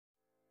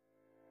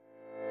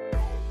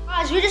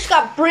Guys, we just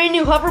got brand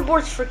new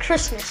hoverboards for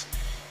Christmas.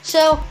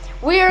 So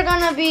we are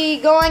gonna be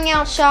going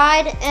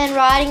outside and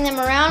riding them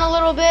around a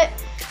little bit.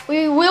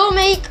 We will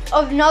make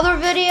another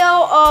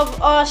video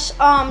of us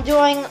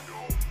doing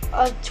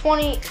a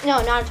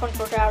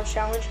 24 hours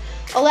challenge,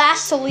 a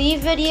last to leave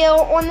video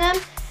on them.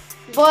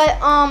 But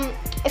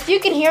if you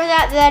can hear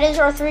that, that is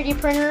our 3D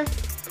printer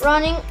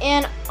running,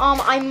 and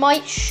I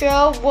might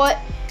show what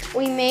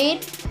we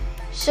made.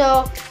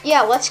 So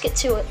yeah, let's get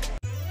to it.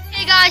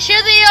 Hey guys,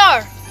 here they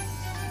are.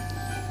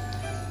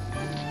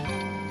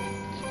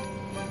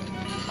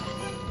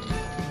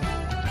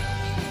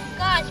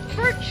 Guys,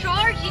 per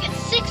charge you get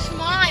 6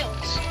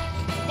 miles,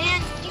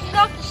 and you can go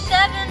up to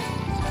 7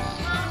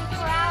 miles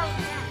per hour.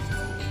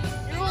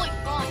 They're really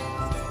fun.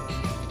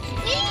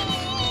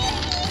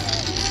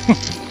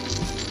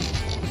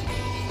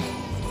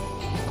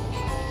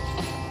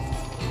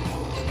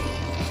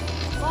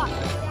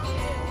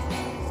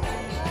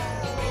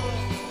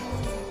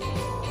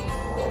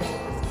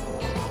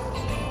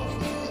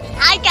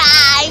 Hi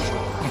guys.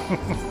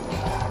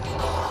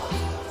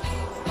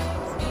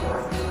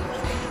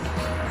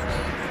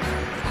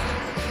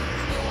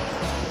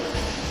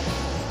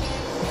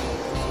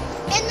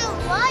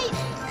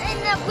 And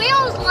the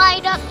wheels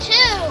light up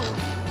too.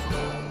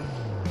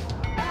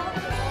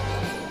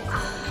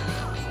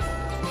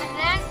 And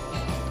then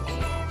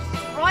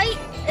right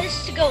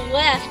is to go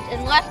left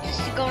and left is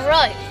to go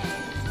right.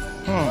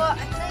 Well,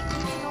 I think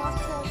you can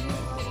also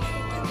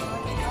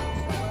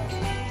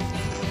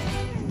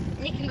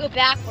and you can go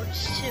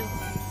backwards too.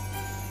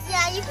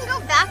 Yeah, you can go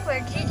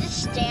backwards. You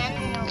just stand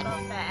and you'll go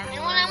back.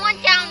 And when I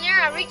went down there,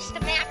 I reached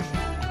the max.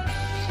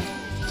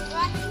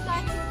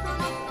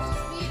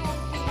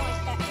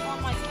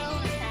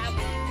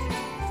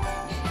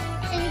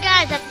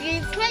 Guys, if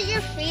you put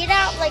your feet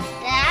out like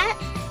that,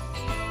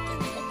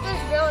 it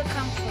feels really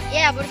comfortable.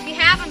 Yeah, but if you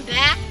have them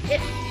back,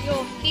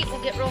 your feet will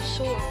get real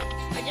sore.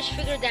 I just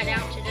figured that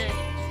out today.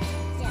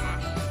 Yeah.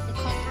 The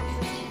comfort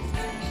routine.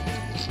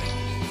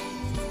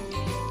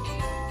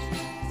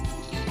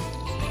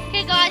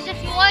 Okay guys,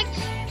 if you liked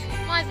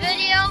my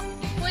video,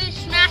 please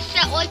smash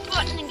that like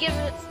button and give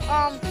it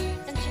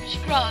and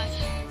subscribe.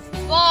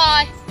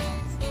 Bye.